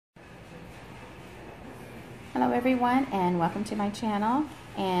Hello everyone, and welcome to my channel,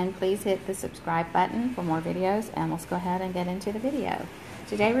 and please hit the subscribe button for more videos, and let's go ahead and get into the video.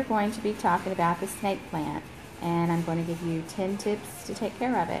 Today we're going to be talking about the snake plant, and I'm going to give you 10 tips to take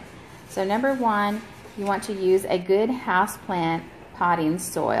care of it. So number one, you want to use a good houseplant potting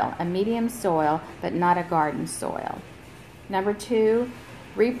soil, a medium soil but not a garden soil. Number two,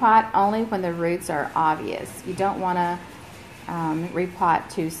 repot only when the roots are obvious. You don't want to repot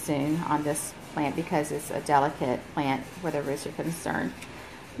too soon on this plant because it's a delicate plant where the roots are concerned.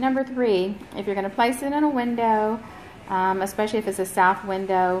 Number three, if you're going to place it in a window, especially if it's a south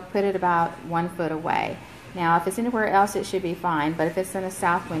window, put it about 1 foot away. Now if it's anywhere else it should be fine, but if it's in a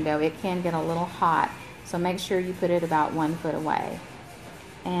south window it can get a little hot, so make sure you put it about 1 foot away.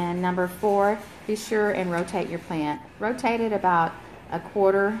 And number four, be sure and rotate your plant. Rotate it about a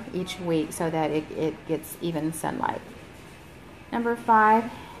quarter each week so that it gets even sunlight. Number five,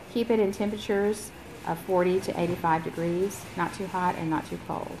 keep it in temperatures of 40 to 85 degrees, not too hot and not too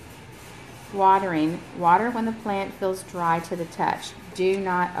cold. Watering. Water when the plant feels dry to the touch. Do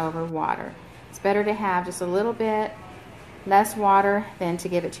not overwater. It's better to have just a little bit less water than to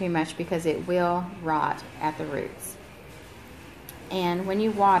give it too much because it will rot at the roots. And when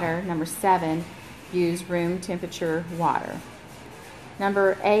you water, number seven, use room temperature water.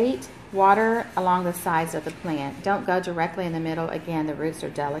 Number eight, water along the sides of the plant. Don't go directly in the middle. Again, the roots are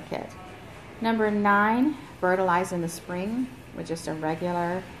delicate. Number nine, fertilize in the spring with just a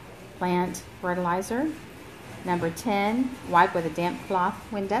regular plant fertilizer. Number 10, wipe with a damp cloth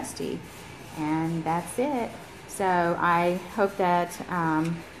when dusty. And that's it. So I hope that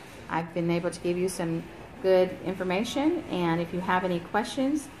I've been able to give you some good information. And if you have any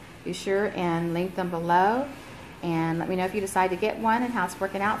questions, be sure and link them below. And let me know if you decide to get one and how it's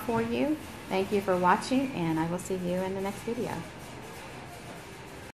working out for you. Thank you for watching, and I will see you in the next video.